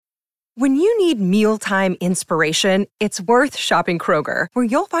When you need mealtime inspiration, it's worth shopping Kroger, where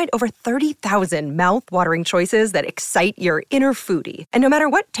you'll find over 30,000 mouth-watering choices that excite your inner foodie. And no matter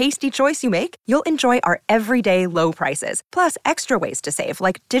what tasty choice you make, you'll enjoy our everyday low prices, plus extra ways to save,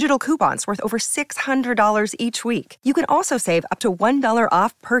 like digital coupons worth over $600 each week. You can also save up to $1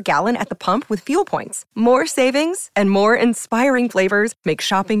 off per gallon at the pump with fuel points. More savings and more inspiring flavors make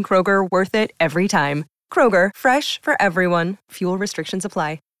shopping Kroger worth it every time. Kroger, fresh for everyone. Fuel restrictions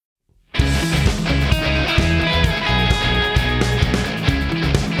apply.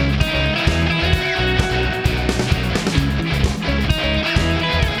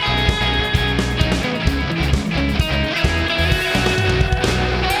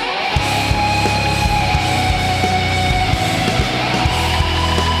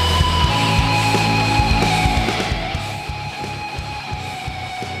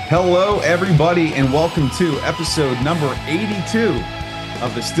 Hello, everybody, and welcome to episode number 82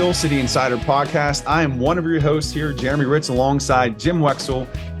 of the Steel City Insider Podcast. I am one of your hosts here, Jeremy Ritz, alongside Jim Wexel,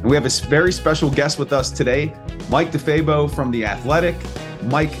 and we have a very special guest with us today, Mike DeFabo from The Athletic.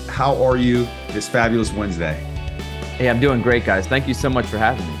 Mike, how are you this fabulous Wednesday? Hey, I'm doing great, guys. Thank you so much for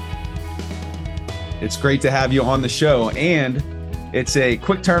having me. It's great to have you on the show, and it's a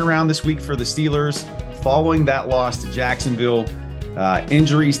quick turnaround this week for the Steelers following that loss to Jacksonville.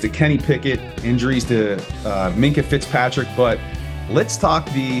 Injuries to Kenny Pickett, injuries to Minkah Fitzpatrick, but let's talk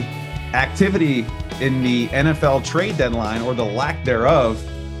the activity in the NFL trade deadline, or the lack thereof,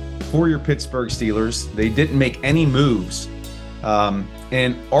 for your Pittsburgh Steelers. They didn't make any moves.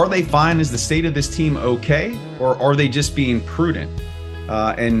 And are they fine? Is the state of this team okay, or are they just being prudent?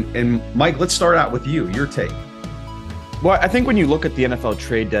 And Mike, let's start out with you, your take. Well, I think when you look at the NFL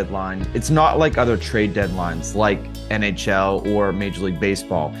trade deadline, it's not like other trade deadlines like NHL or Major League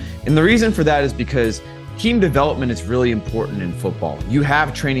Baseball. And the reason for that is because team development is really important in football. You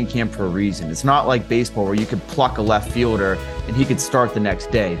have training camp for a reason. It's not like baseball where you could pluck a left fielder and he could start the next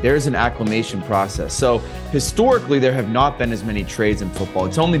day. There's an acclimation process. So historically, there have not been as many trades in football.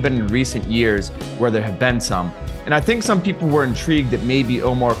 It's only been in recent years where there have been some. And I think some people were intrigued that maybe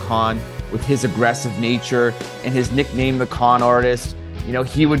Omar Khan, with his aggressive nature and his nickname, the Con Artist,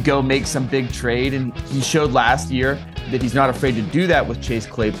 he would go make some big trade. And he showed last year that he's not afraid to do that with Chase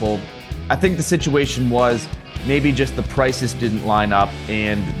Claypool. I think the situation was maybe just the prices didn't line up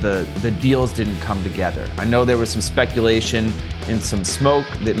and the deals didn't come together. I know there was some speculation and some smoke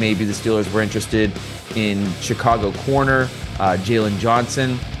that maybe the Steelers were interested in Chicago corner, Jalen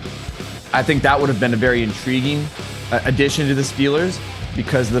Johnson. I think that would have been a very intriguing addition to the Steelers,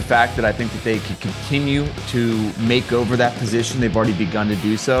 because of the fact that I think that they could continue to make over that position. They've already begun to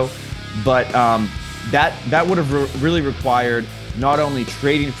do so. But that would have really required not only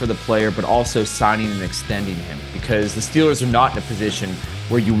trading for the player, but also signing and extending him, because the Steelers are not in a position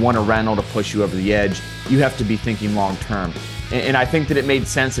where you want a rental to push you over the edge. You have to be thinking long term. And I think that it made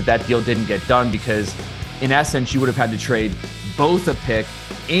sense that deal didn't get done, because in essence, you would have had to trade both a pick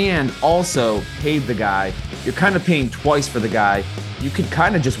and also paid the guy. You're kind of paying twice for the guy. You could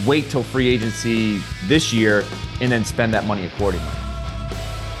kind of just wait till free agency this year and then spend that money accordingly.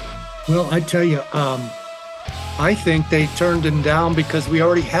 Well, I tell you, I think they turned him down because we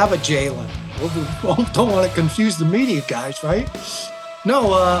already have a Jalen. Don't want to confuse the media guys, right?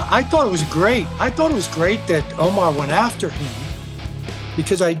 No, I thought it was great. I thought it was great that Omar went after him,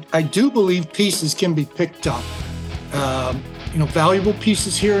 because I do believe pieces can be picked up. Valuable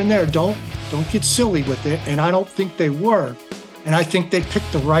pieces here and there. Don't get silly with it. And I don't think they were. And I think they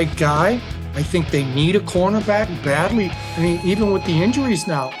picked the right guy. I think they need a cornerback badly. I mean, even with the injuries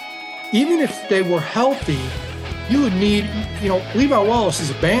now, even if they were healthy, you would need, Levi Wallace is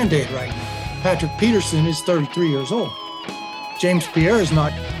a Band-Aid right now. Patrick Peterson is 33 years old. James Pierre is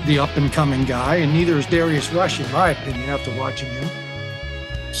not the up-and-coming guy, and neither is Darius Rush, in my opinion, after watching him.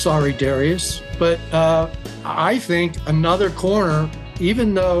 Sorry, Darius. But I think another corner,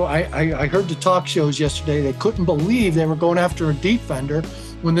 even though I heard the talk shows yesterday, they couldn't believe they were going after a defender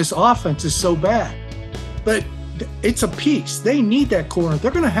when this offense is so bad. But it's a piece. They need that corner.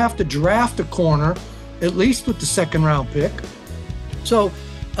 They're going to have to draft a corner, at least with the second-round pick. So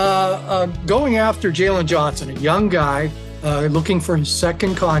going after Jalen Johnson, a young guy looking for his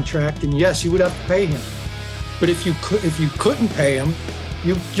second contract, and yes, you would have to pay him. But if you couldn't pay him,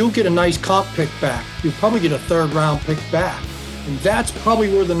 you'll get a nice comp pick back. You'll probably get a third-round pick back. And that's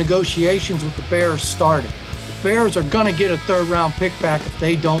probably where the negotiations with the Bears started. The Bears are going to get a third-round pick back if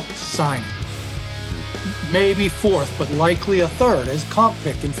they don't sign it. Maybe fourth, but likely a third as comp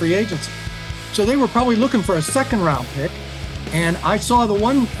pick in free agency. So they were probably looking for a second-round pick. And I saw the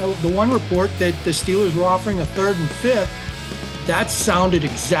one report that the Steelers were offering a third and fifth. That sounded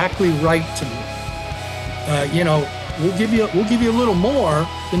exactly right to me. We'll give you a little more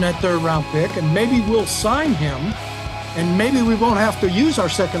than that 3rd round pick, and maybe we'll sign him, and maybe we won't have to use our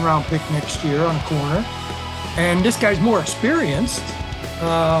 2nd round pick next year on a corner. And this guy's more experienced.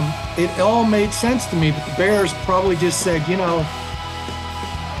 It all made sense to me, but the Bears probably just said, 3rd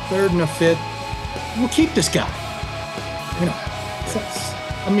and a 5th, we'll keep this guy.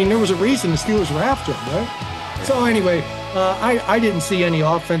 There was a reason the Steelers were after him, right? So anyway, I didn't see any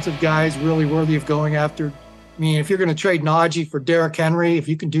offensive guys really worthy of going after. If you're going to trade Najee for Derrick Henry, if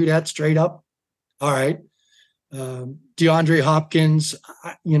you can do that straight up, all right. DeAndre Hopkins,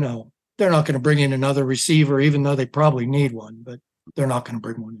 they're not going to bring in another receiver, even though they probably need one, but they're not going to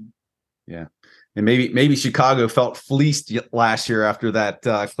bring one in. Yeah. And maybe Chicago felt fleeced last year after that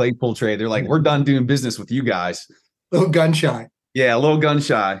Claypool trade. They're like, we're done doing business with you guys. A little gun shy. Yeah, a little gun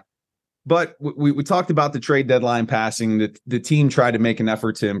shy. But we talked about the trade deadline passing. The team tried to make an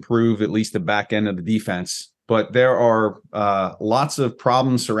effort to improve at least the back end of the defense. But there are lots of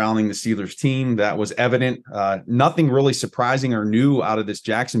problems surrounding the Steelers team. That was evident. Nothing really surprising or new out of this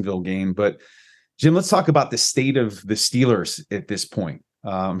Jacksonville game. But, Jim, let's talk about the state of the Steelers at this point.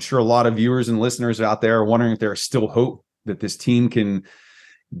 I'm sure a lot of viewers and listeners out there are wondering if there is still hope that this team can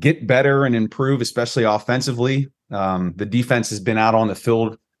get better and improve, especially offensively. The defense has been out on the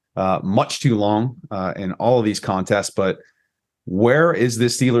field much too long in all of these contests. But where is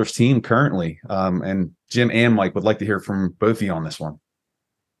this Steelers team currently? And Jim and Mike would like to hear from both of you on this one.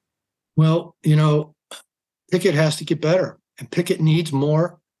 Well, Pickett has to get better, and Pickett needs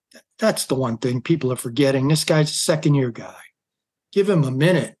more. That's the one thing people are forgetting. This guy's a 2nd-year guy. Give him a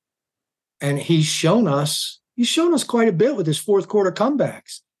minute. And he's shown us quite a bit with his 4th quarter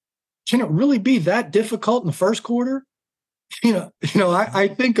comebacks. Can it really be that difficult in the 1st quarter? I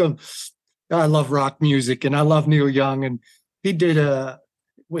think I love rock music and I love Neil Young, and he debuted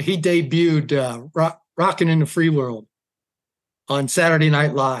Rockin' in the Free World on Saturday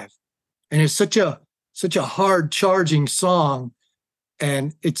Night Live. And it's such a hard charging song.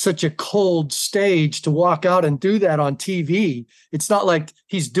 And it's such a cold stage to walk out and do that on TV. It's not like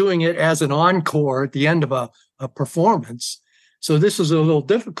he's doing it as an encore at the end of a performance. So this was a little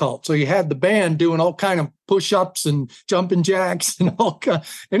difficult. So you had the band doing all kind of push-ups and jumping jacks and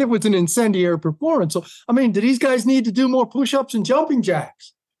and it was an incendiary performance. So, do these guys need to do more push-ups and jumping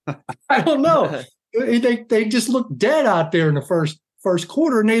jacks? I don't know. They just look dead out there in the first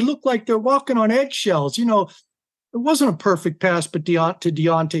quarter, and they look like they're walking on eggshells. It wasn't a perfect pass to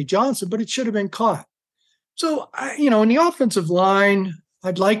Deontay Johnson, but it should have been caught. So, in the offensive line,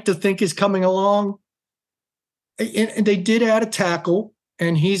 I'd like to think is coming along. And they did add a tackle,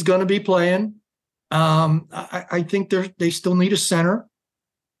 and he's going to be playing. I think they still need a center.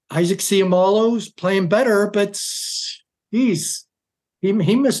 Isaac Seumalo's playing better, but he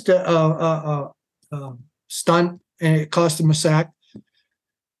missed a stunt, and it cost him a sack.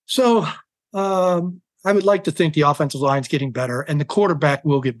 So I would like to think the offensive line's getting better, and the quarterback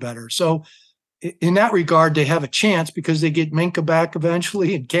will get better. So in that regard, they have a chance because they get Minka back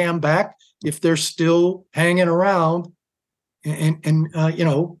eventually and Cam back if they're still hanging around, and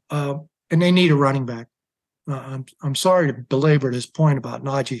they need a running back. I'm sorry to belabor this point about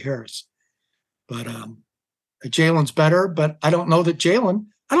Najee Harris, but Jalen's better. But I don't know if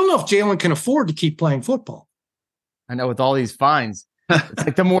Jalen can afford to keep playing football. I know, with all these fines, it's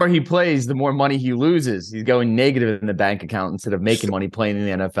like the more he plays, the more money he loses. He's going negative in the bank account instead of making money playing in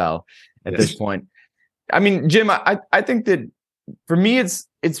the NFL at this point. Jim, I think that for me, it's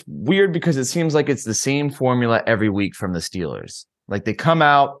weird because it seems like it's the same formula every week from the Steelers. Like, they come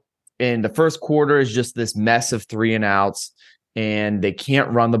out and the first quarter is just this mess of 3 and outs, and they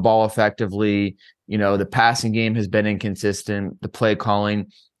can't run the ball effectively. The passing game has been inconsistent, the play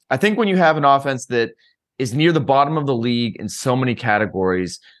calling. I think when you have an offense that is near the bottom of the league in so many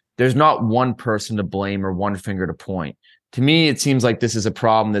categories, there's not one person to blame or one finger to point. To me, it seems like this is a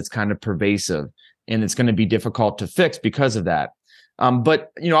problem that's kind of pervasive, and it's going to be difficult to fix because of that.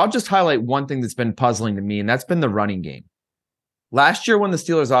 But I'll just highlight one thing that's been puzzling to me, and that's been the running game. Last year, when the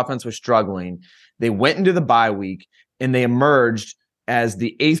Steelers offense was struggling, they went into the bye week and they emerged as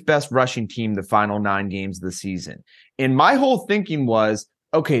the 8th best rushing team the final 9 games of the season. And my whole thinking was,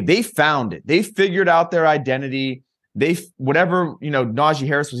 okay, they found it. They figured out their identity. Najee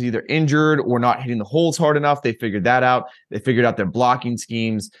Harris was either injured or not hitting the holes hard enough. They figured that out. They figured out their blocking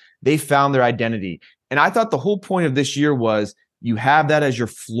schemes. They found their identity. And I thought the whole point of this year was you have that as your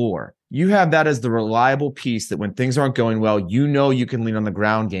floor. You have that as the reliable piece that when things aren't going well, you can lean on the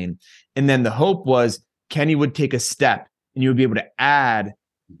ground game. And then the hope was Kenny would take a step and you would be able to add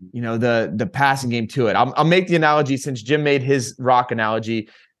the passing game to it. I'll make the analogy since Jim made his rock analogy.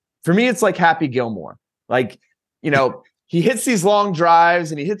 For me, it's like Happy Gilmore. Like, he hits these long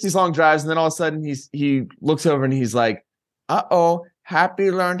drives and then all of a sudden he looks over and he's like, uh-oh,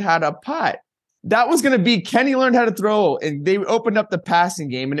 Happy learned how to putt. That was going to be Kenny learned how to throw, and they opened up the passing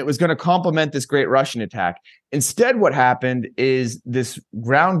game, and it was going to complement this great rushing attack. Instead, what happened is this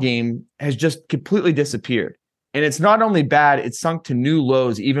ground game has just completely disappeared. And it's not only bad, it's sunk to new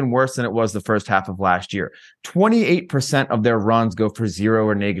lows, even worse than it was the first half of last year. 28% of their runs go for 0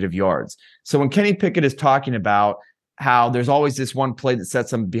 or negative yards. So when Kenny Pickett is talking about how there's always this one play that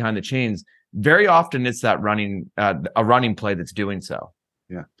sets them behind the chains, very often it's that a running play that's doing so.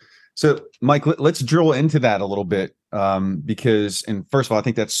 Yeah. So, Mike, let's drill into that a little bit because, and first of all, I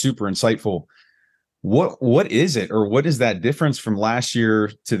think that's super insightful. What is it, or what is that difference from last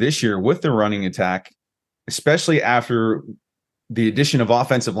year to this year with the running attack, especially after the addition of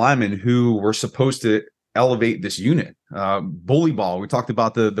offensive linemen who were supposed to elevate this unit? Bully ball. We talked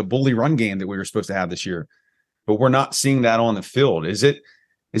about the bully run game that we were supposed to have this year, but we're not seeing that on the field. Is it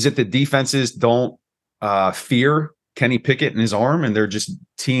that defenses don't fear Kenny Pickett and his arm and they're just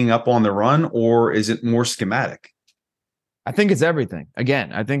teeing up on the run, or is it more schematic? I think it's everything.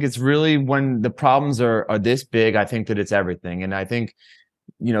 Again, I think it's really when the problems are this big, I think that it's everything. And I think,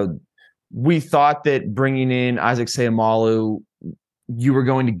 we thought that bringing in Isaac Seumalo, you were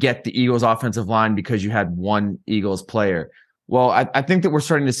going to get the Eagles offensive line because you had one Eagles player. Well, I think that we're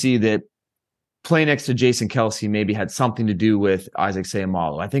starting to see that playing next to Jason Kelce maybe had something to do with Isaac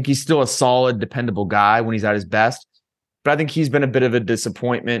Seumalo. I think he's still a solid, dependable guy when he's at his best, but I think he's been a bit of a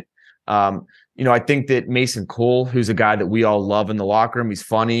disappointment. I think that Mason Cole, who's a guy that we all love in the locker room, he's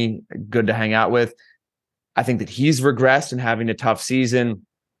funny, good to hang out with. I think that he's regressed and having a tough season.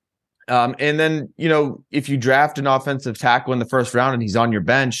 And then, if you draft an offensive tackle in the first round and he's on your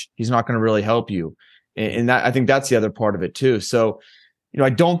bench, he's not going to really help you. And that, I think that's the other part of it too. So, I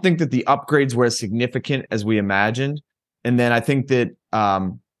don't think that the upgrades were as significant as we imagined. And then I think that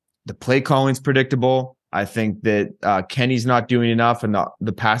the play calling's predictable. I think that Kenny's not doing enough, and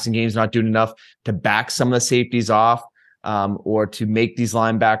the passing game's not doing enough to back some of the safeties off or to make these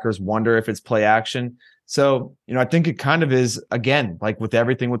linebackers wonder if it's play action. So, I think it kind of is, again, like with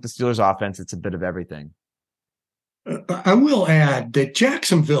everything with the Steelers offense, it's a bit of everything. I will add that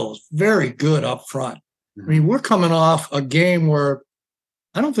Jacksonville is very good up front. I mean, we're coming off a game where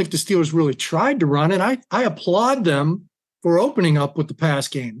I don't think the Steelers really tried to run, and I applaud them for opening up with the pass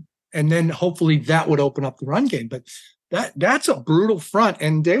game. And then hopefully that would open up the run game. But that's a brutal front,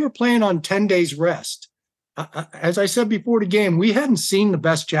 and they were playing on 10 days rest. As I said before the game, we hadn't seen the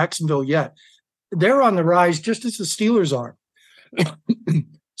best Jacksonville yet. They're on the rise just as the Steelers are.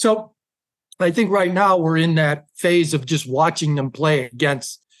 So I think right now we're in that phase of just watching them play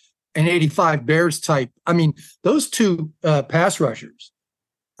against an 85 Bears type. I mean, those two pass rushers,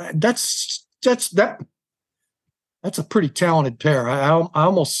 that's a pretty talented pair. I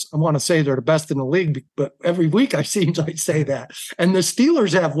almost want to say they're the best in the league, but every week I say that. And the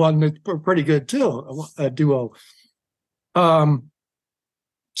Steelers have one that's pretty good too, a duo.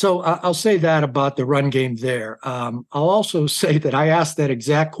 So I'll say that about the run game there. I'll also say that I asked that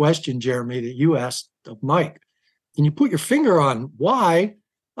exact question, Jeremy, that you asked of Mike. Can you put your finger on why?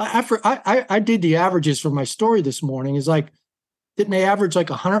 I did the averages for my story this morning. It's like, didn't they average like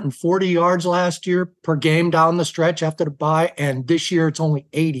 140 yards last year per game down the stretch after the bye? And this year it's only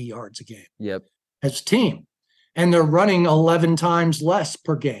 80 yards a game. Yep. As a team. And they're running 11 times less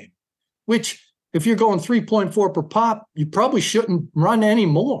per game, which if you're going 3.4 per pop, you probably shouldn't run any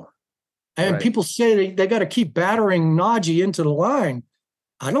more. And right. People say they got to keep battering Najee into the line.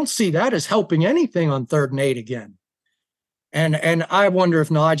 I don't see that as helping anything on 3rd and 8 again. And I wonder if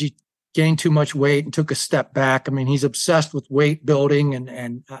Najee gained too much weight and took a step back. I mean, he's obsessed with weight building.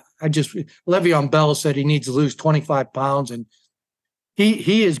 And Le'Veon Bell said he needs to lose 25 pounds. And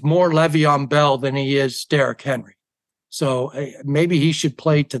he is more Le'Veon Bell than he is Derrick Henry. So maybe he should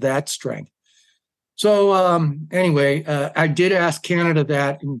play to that strength. So anyway, I did ask Canada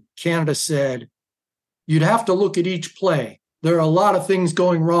that, and Canada said, you'd have to look at each play. There are a lot of things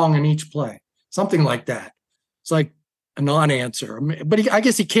going wrong in each play. Something like that. It's like a non-answer. But I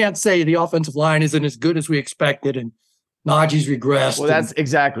guess he can't say the offensive line isn't as good as we expected and Najee's regressed. Well,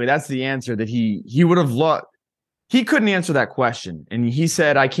 that's the answer that he would have loved. He couldn't answer that question. And he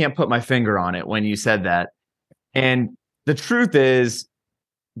said, I can't put my finger on it when you said that. And the truth is,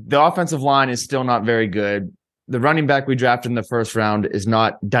 the offensive line is still not very good. The running back we drafted in the first round is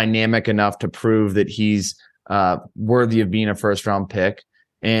not dynamic enough to prove that he's worthy of being a first round pick.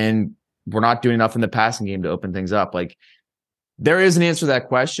 And we're not doing enough in the passing game to open things up. Like, There is an answer to that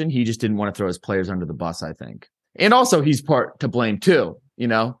question. He just didn't want to throw his players under the bus, I think. And also he's part to blame too, He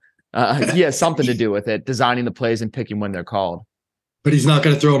has something to do with it, designing the plays and picking when they're called. But he's not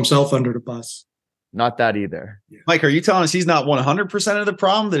going to throw himself under the bus. Not that either. Mike, are you telling us he's not 100% of the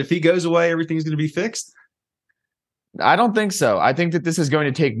problem, that if he goes away, everything's going to be fixed? I don't think so. I think that this is going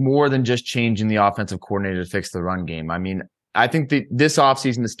to take more than just changing the offensive coordinator to fix the run game. I mean, I think that this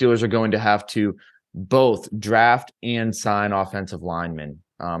offseason, the Steelers are going to have to both draft and sign offensive linemen.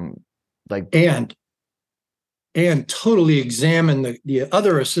 And totally examine the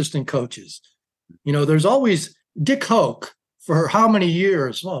other assistant coaches. There's always Dick Hoke, for how many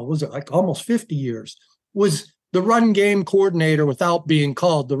years? Well, was it like almost 50 years? Was the run game coordinator without being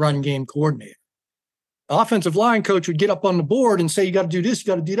called the run game coordinator. Offensive line coach would get up on the board and say, you got to do this, you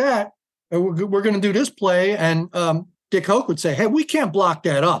got to do that. Or we're going to do this play. And Dick Hoke would say, hey, we can't block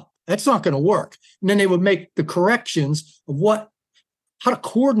that up. That's not going to work. And then they would make the corrections of how to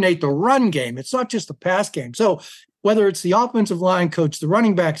coordinate the run game. It's not just the pass game. So whether it's the offensive line coach, the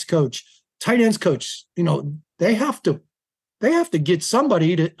running backs coach, tight ends coach, they have to get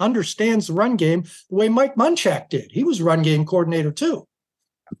somebody that understands the run game the way Mike Munchak did. He was run game coordinator too.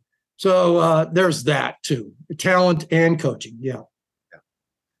 So there's that too, talent and coaching. Yeah.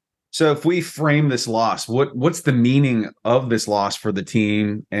 So if we frame this loss, what's the meaning of this loss for the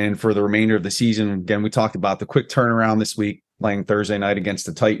team and for the remainder of the season? Again, we talked about the quick turnaround this week, playing Thursday night against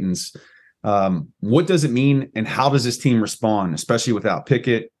the Titans. What does it mean, and how does this team respond, especially without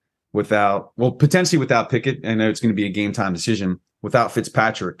Pickett, potentially without Pickett? I know it's going to be a game time decision. Without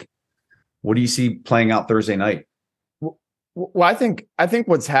Fitzpatrick, what do you see playing out Thursday night? Well, I think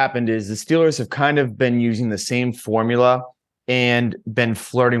what's happened is the Steelers have kind of been using the same formula and been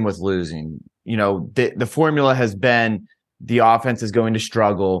flirting with losing. The formula has been the offense is going to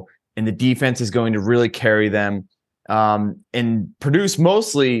struggle and the defense is going to really carry them and produce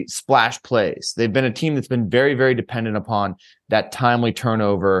mostly splash plays. They've been a team that's been very, very dependent upon that timely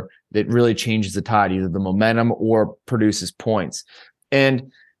turnover that really changes the tide, either the momentum or produces points.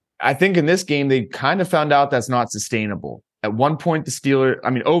 And I think in this game, they kind of found out that's not sustainable. At one point,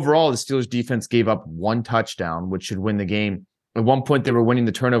 overall, the Steelers defense gave up one touchdown, which should win the game. At one point, they were winning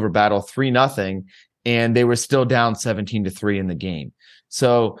the turnover battle 3-0, and they were still down 17-3 in the game.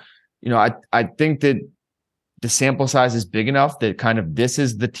 So, I think that the sample size is big enough that kind of this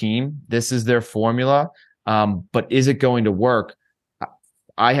is the team, this is their formula. But is it going to work?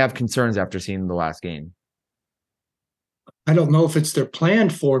 I have concerns after seeing the last game. I don't know if it's their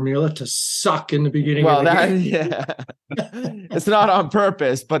planned formula to suck in the beginning of the game. Yeah. It's not on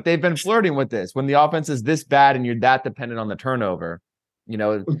purpose, but they've been flirting with this. When the offense is this bad and you're that dependent on the turnover,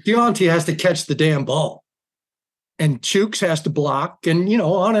 Deontay has to catch the damn ball. And Chooks has to block, and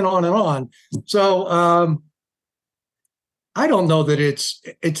on and on and on. So I don't know that it's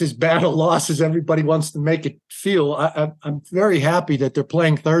as bad a loss as everybody wants to make it feel. I'm very happy that they're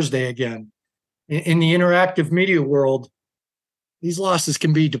playing Thursday again. In the interactive media world, these losses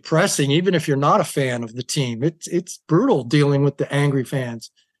can be depressing, even if you're not a fan of the team. It's brutal dealing with the angry fans.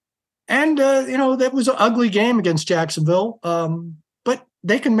 And, that was an ugly game against Jacksonville, but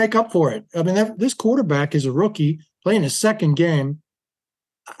they can make up for it. I mean, this quarterback is a rookie playing his second game.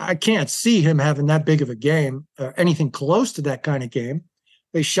 I can't see him having that big of a game, or anything close to that kind of game.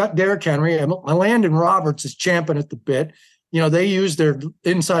 They shut Derrick Henry. Landon Roberts is champing at the bit. They use their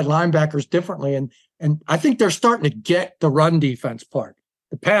inside linebackers differently. And I think they're starting to get the run defense part.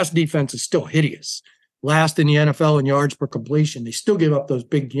 The pass defense is still hideous. Last in the NFL in yards per completion. They still give up those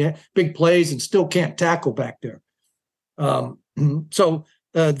big plays and still can't tackle back there. So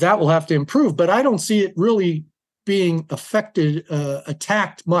that will have to improve. But I don't see it really being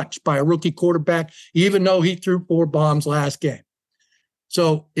attacked much by a rookie quarterback, even though he threw 4 bombs last game.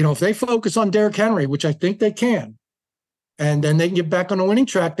 So, if they focus on Derrick Henry, which I think they can, and then they can get back on the winning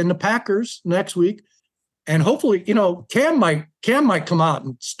track, then the Packers next week. And hopefully, Cam might come out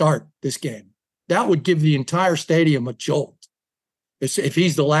and start this game. That would give the entire stadium a jolt. If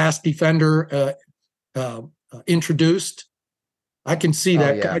he's the last defender introduced, I can see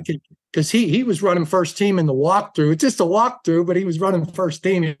that. Because he was running first team in the walkthrough. It's just a walkthrough, but he was running first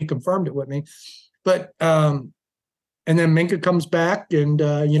team. He confirmed it with me. But and then Minkah comes back, and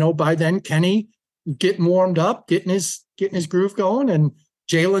by then Kenny getting warmed up, getting his groove going, and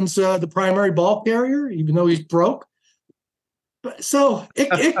Jalen's the primary ball carrier, even though he's broke. But so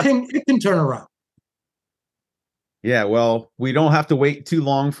it can turn around. Yeah, well, we don't have to wait too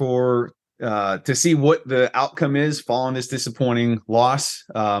long to see what the outcome is following this disappointing loss.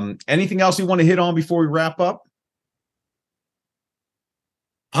 Anything else you want to hit on before we wrap up?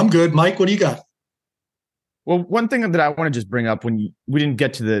 I'm good. Mike, what do you got? Well, one thing that I want to just bring up we didn't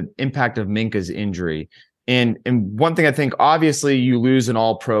get to the impact of Minkah's injury. And one thing I think, obviously, you lose an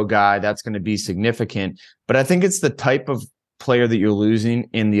all-pro guy, that's going to be significant. But I think it's the type of player that you're losing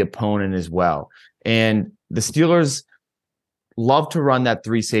in the opponent as well. And the Steelers love to run that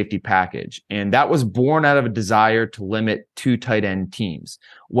 3 safety package. And that was born out of a desire to limit 2 tight end teams.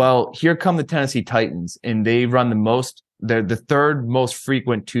 Well, here come the Tennessee Titans, and they run they're the 3rd most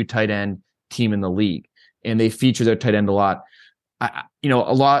frequent 2 tight end team in the league. And they feature their tight end a lot. A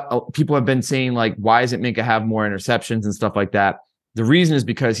lot of people have been saying, like, why doesn't Minkah have more interceptions and stuff like that? The reason is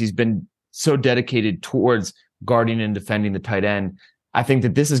because he's been so dedicated towards guarding and defending the tight end. I think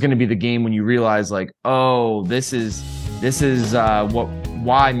that this is going to be the game when you realize, like, oh, this is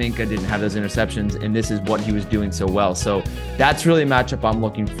why Minkah didn't have those interceptions, and this is what he was doing so well. So that's really a matchup I'm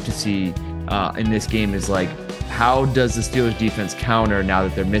looking to see in this game, is like, how does the Steelers defense counter now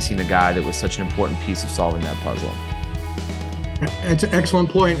that they're missing a guy that was such an important piece of solving that puzzle? It's an excellent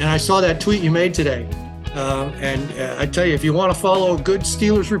point, and I saw that tweet you made today. I tell you, if you want to follow a good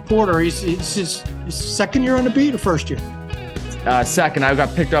Steelers reporter, he's his second year on the beat or first year? Second. I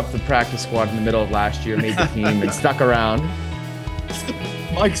got picked up the practice squad in the middle of last year, made the team, and stuck around.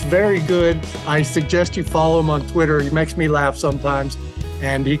 Mike's very good. I suggest you follow him on Twitter. He makes me laugh sometimes,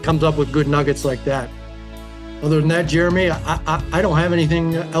 and he comes up with good nuggets like that. Other than that, Jeremy, I don't have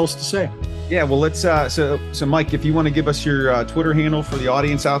anything else to say. Yeah, well, let's so Mike, if you want to give us your Twitter handle for the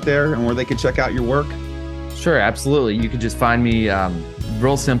audience out there and where they can check out your work. Sure, absolutely. You can just find me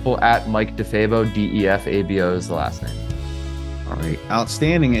real simple at Mike DeFabo. DEFABO is the last name. All right,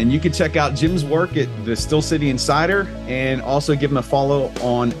 outstanding. And you can check out Jim's work at the Steel City Insider, and also give him a follow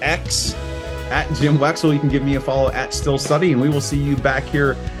on X at Jim Wexell. You can give me a follow at Still Study, and we will see you back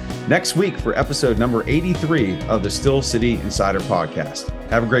here next week for episode number 83 of the Steel City Insider podcast.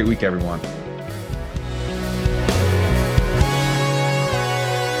 Have a great week, everyone.